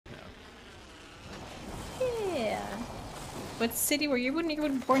What city were you? You were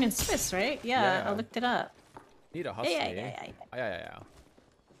born in Swiss, right? Yeah, I looked it up. Need a husky. Yeah.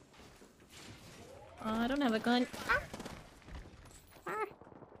 Oh, I don't have a gun.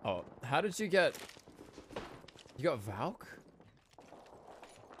 Oh, how did you get... You got Valk?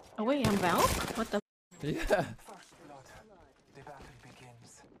 Oh wait, I'm Valk? What the? Yeah. First blood. The battle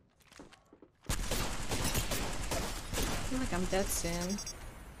begins. I feel like I'm dead soon.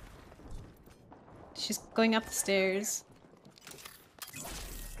 She's going up the stairs.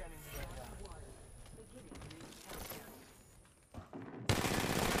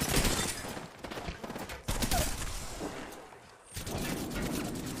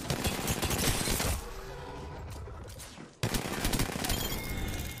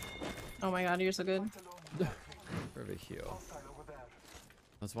 Oh my god, you're so good. River heal.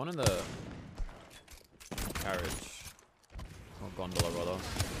 There's one in the carriage. Or gondola, rather.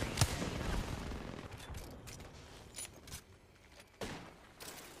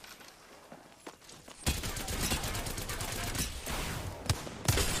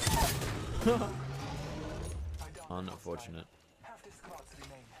 Unfortunate. Half the squads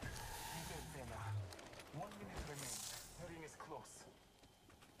remain. Rebuild them. 1 minute remains. The ring is close.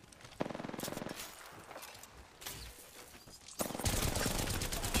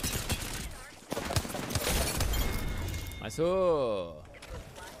 Nice. Oh.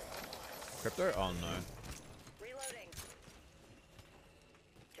 Crypto? Oh no. Reloading.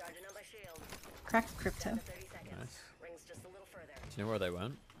 Charging up my shield. Cracked crypto. 30 Nice. seconds. Rings just a little further. Do you know where they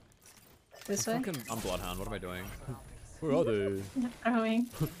went? This way? I'm Bloodhound. What am I doing? Where are they? Throwing.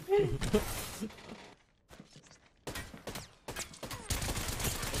 They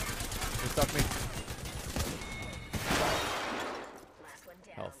stuck me. Last one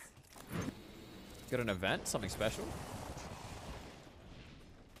down. Health. Got an event? Something special?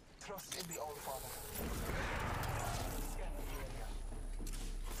 Trust in the All Father.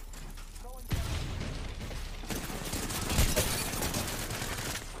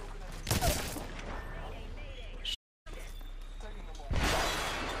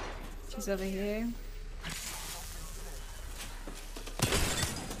 She's over here.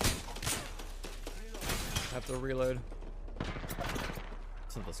 Have to reload.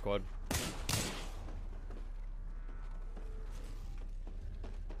 It's not the squad.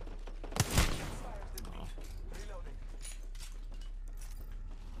 Oh.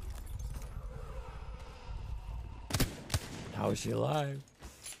 How is she alive?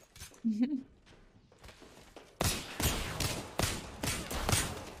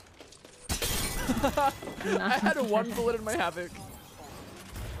 I had a 1 bullet in my Havoc.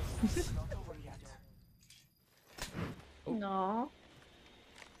 No.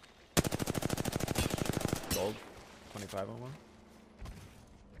 Gold. 25 on one.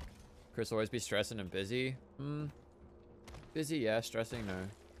 Chris always be stressing and busy. Busy, yeah. Stressing, no.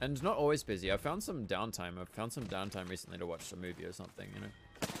 And not always busy. I found some downtime. I've found some downtime recently to watch a movie or something, you know.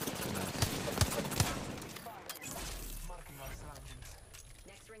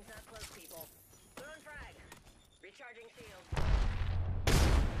 Next ring's not close, people. Throwing frag. Recharging shield.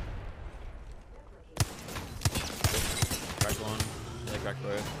 Cracked one. Yeah, they cracked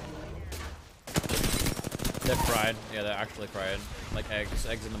both. They're fried. Yeah, they're actually fried. Like eggs.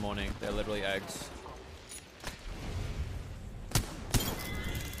 Eggs in the morning. They're literally eggs.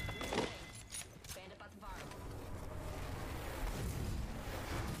 Bandit bought the bar.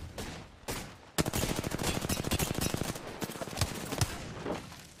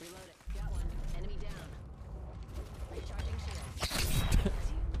 Reloading. Got one. Enemy down. Recharging shield.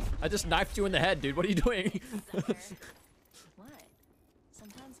 I just knifed you in the head, dude. What are you doing? What?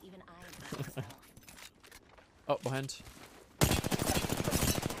 Sometimes even I am myself. Oh, behind.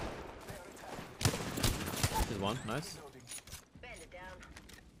 There's one. Nice. Bandit down.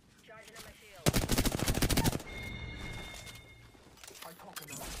 Charging up my shield. I talk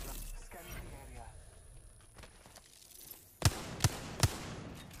enough. Scanning the area.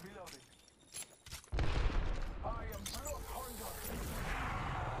 Reloading. I am blood hunger.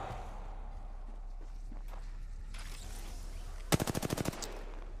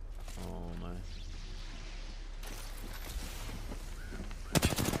 Oh my.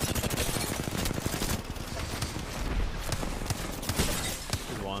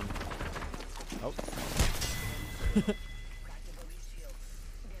 There's one. Oh. Yeah,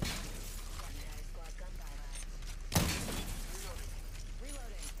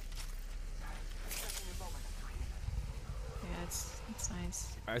 it's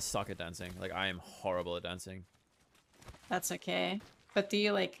nice. I suck at dancing. Like, I am horrible at dancing. That's okay. But do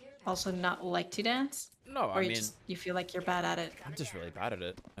you like also not like to dance? No, Or I you mean, just you feel like you're bad at it? I'm just really bad at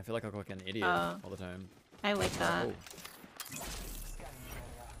it. I feel like I look like an idiot all the time. I like that. Oh. Scanning the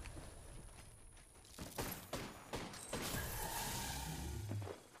area.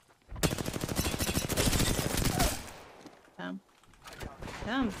 Damn.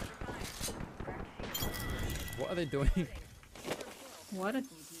 Damn. What are they doing? What a...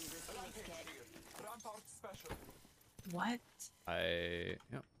 Rampart special. What? I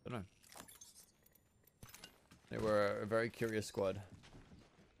don't know. They were a very curious squad.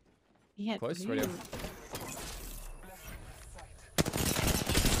 He had Close, blue. radio. Sight.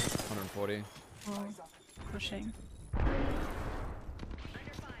 140. Oh, pushing. Under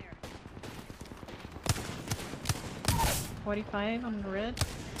fire. 45 on the red.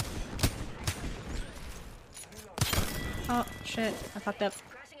 Oh, shit. I fucked up.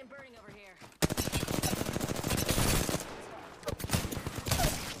 Crashing and burning over here.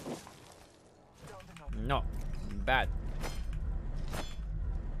 Down the north. No. Bad.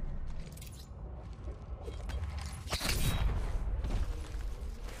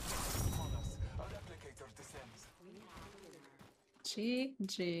 On us. A replicator descends.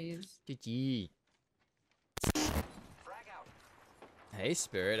 Jeez. GG. Frag out. Hey,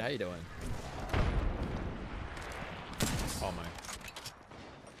 Spirit. How you doing? Oh my.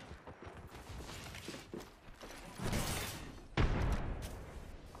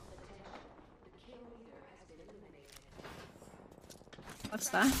 What's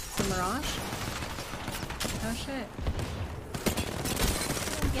that? The Mirage? Oh shit.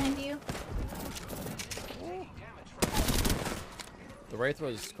 Behind you. The Wraith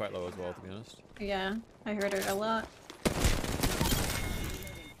was quite low as well, to be honest. Yeah, I heard it a lot.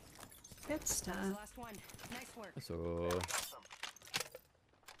 Good stuff. Last one. Nice work. So,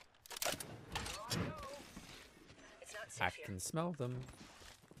 It's not I safe here. can smell them.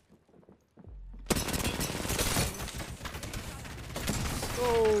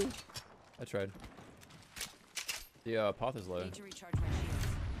 Oh! I tried. The path is low. Need to recharge my shields.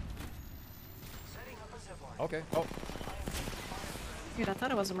 Setting up a zipline. Okay. Oh, Dude, I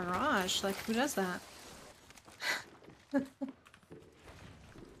thought it was a Mirage. Like, who does that? Recharging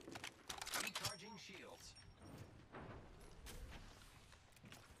shields.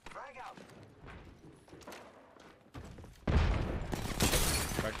 Frag out.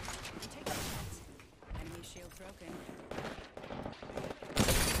 back. Take the shots. Enemy shield broken.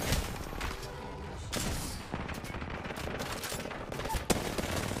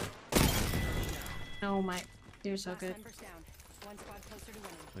 Oh my. You're so Last good. members down. One squad closer to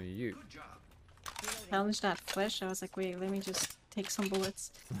winning. Oh, you. Good job. Reloading. Challenge that flesh. I was like, wait, let me just take some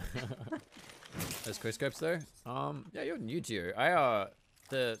bullets. There's quickscopes there. Yeah, you're new to you.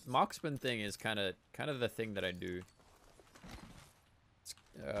 The marksman thing is kind of the thing that I do.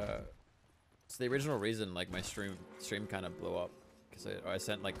 It's the original reason like my stream kind of blew up because I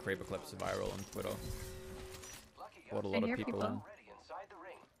sent like Creeper clips viral on Twitter. Lucky Brought a I lot hear of people people. in. ready inside the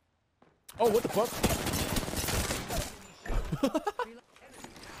ring. Oh, what the fuck?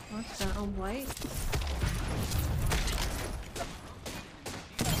 What's that on white?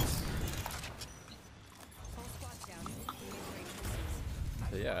 Whole squad's down. Mid-range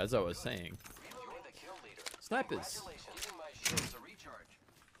missiles. So yeah, as I was saying, You're the kill leader. snipers. Congratulations. Using my shields to recharge.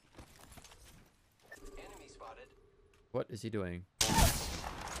 Enemy spotted. What is he doing?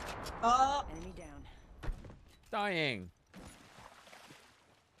 Oh! Enemy down. Dying.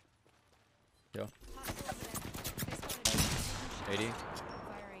 Yeah. Hostile over there. They spotted me. 80.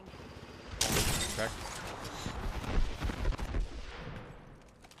 Firing. Crack.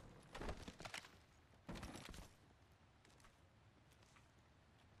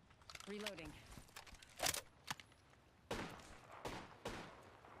 Reloading.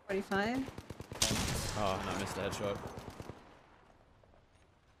 45? Oh, no, I missed the headshot.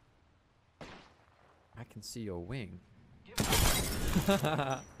 I can see your wing. Full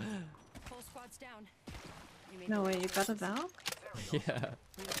squad's down. You made No the way, right you got a choices. valve? Yeah.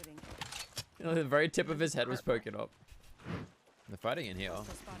 Reloading. You know, the very tip of his head was poking up. They're fighting in here.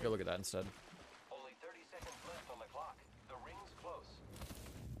 Go look at that instead. Only 30 seconds left on the clock. The ring's close.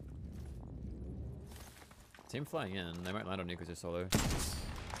 Team flying in. They might land on you because you're solo.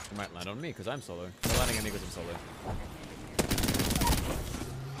 They might land on me because I'm solo. They're landing on me because I'm solo.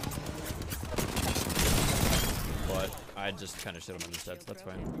 But I just kind of shit on them instead, so that's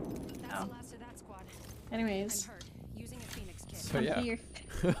fine. That's Oh. the last of that squad. Anyways, I'm hurt. Using a Phoenix kit. So I'm yeah. here.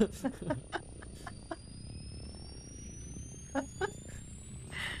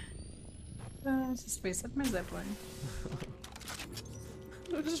 Just wasted my zipline.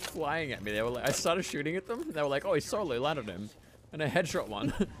 They're just flying at me. They were like, I started shooting at them. They were like, oh, he's solo, landed him. And I headshot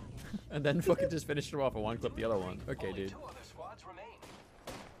one. And then fucking just finished him off and one clipped the other one. Okay, Only dude. 2 other squads remain.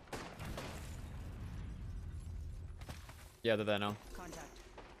 Yeah, they're there now. Contact.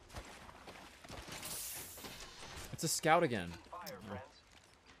 It's a scout again. Fire, friends.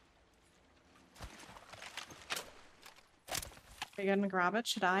 Are you gonna grab it?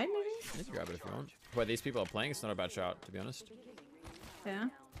 Should I maybe? You can grab it if you want. Wait, these people are playing? It's not a bad shot, to be honest. Yeah.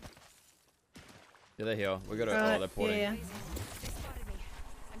 Yeah, they're here. We gotta. Oh, they're porting. Yeah. They spotted me.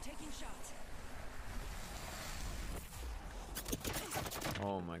 I'm taking shots.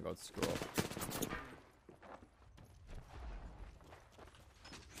 Oh my god, screw up.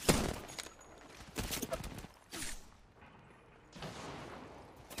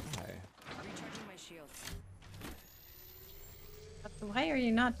 Hi. Recharging my shields. Why are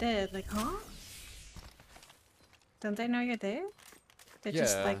you not dead? Like, huh? Don't they know you're there? They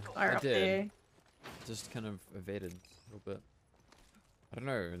just Yeah, like are I up did. there. Just kind of evaded a little bit. I don't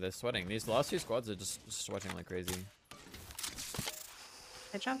know, they're sweating. These last two squads are just sweating like crazy.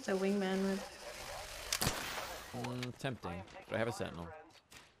 I dropped a wingman with. Tempting, but I have a sentinel.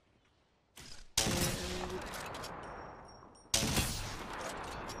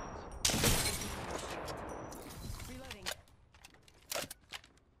 Reloading.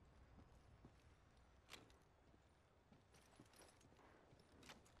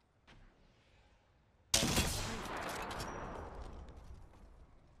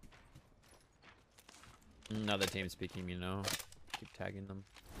 Another team speaking, you know. Keep tagging them.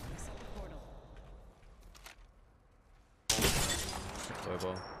 Set the portal.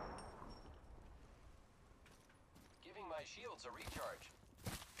 Deployable. Giving my shields a recharge.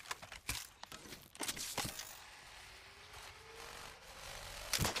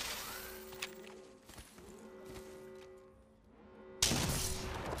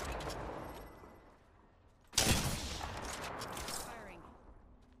 Firing.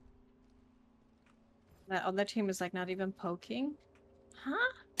 That other team is like not even poking. Huh?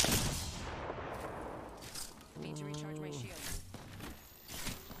 Need to recharge my shields.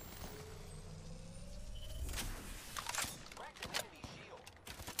 Cracked an enemy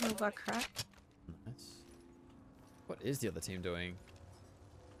shield. Oh, got cracked. Nice. What is the other team doing?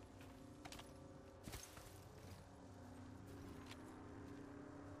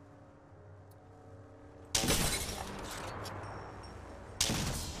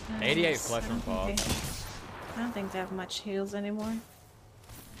 Nice. 88 flesh I on don't think top. they- I don't think they have much heals anymore.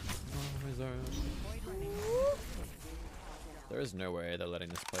 Oh, is there... Void running. There is no way they're letting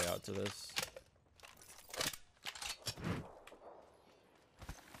this play out to this.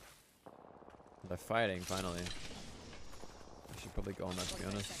 They're fighting, finally. I should probably go on that, to be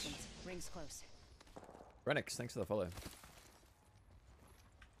 45 honest. seconds. Rings close. Renix, thanks for the follow.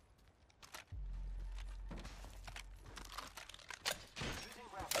 Using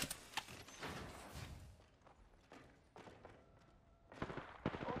grapple.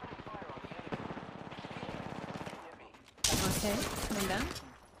 Opening fire on the enemy. Near me. Okay, coming down.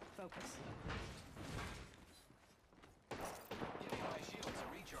 Focus. Giving my shields a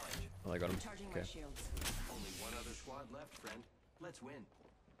recharge. Oh, I got him. Recharging Okay. my shields. Only one other squad left, friend. Let's win.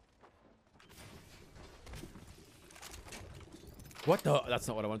 What the? That's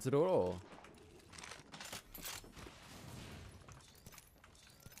not what I wanted to do at all.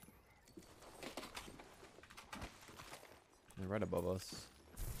 They're right above us.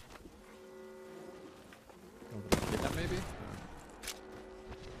 Get that maybe?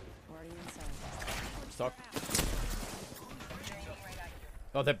 Already inside. Stop.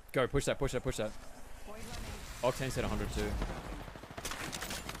 Oh, they go. Push that, push that, push that. Void running. Octane said 100 too.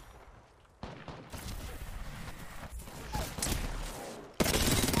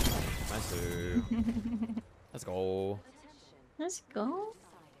 Nice dude. Let's go. Let's go.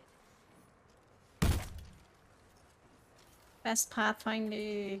 Best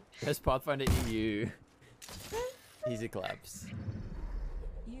Pathfinder. Best Pathfinder EU. Easy claps.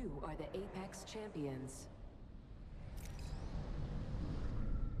 You are the Apex champions.